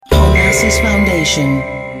Genesis Foundation.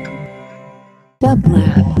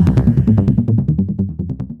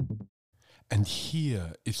 And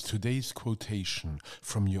here is today's quotation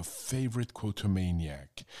from your favorite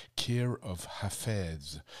Quotomaniac, care of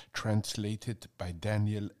Hafez, translated by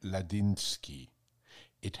Daniel Ladinsky.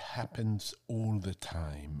 It happens all the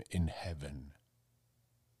time in heaven.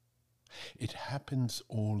 It happens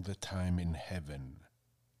all the time in heaven,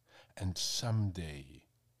 and someday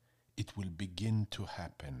it will begin to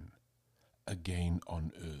happen again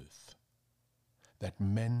on earth, that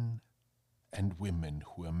men and women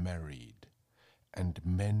who are married, and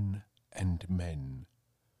men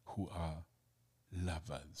who are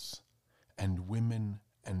lovers, and women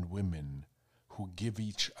who give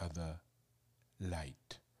each other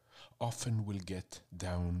light, often will get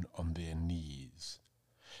down on their knees,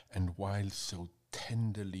 and while so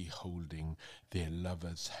tenderly holding their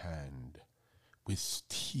lover's hand, with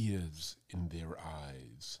tears in their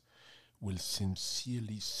eyes, will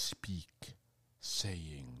sincerely speak,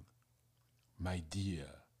 saying, "My dear,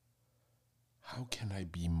 how can I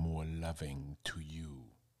be more loving to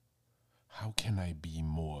you? How can I be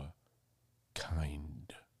more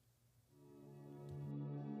kind?"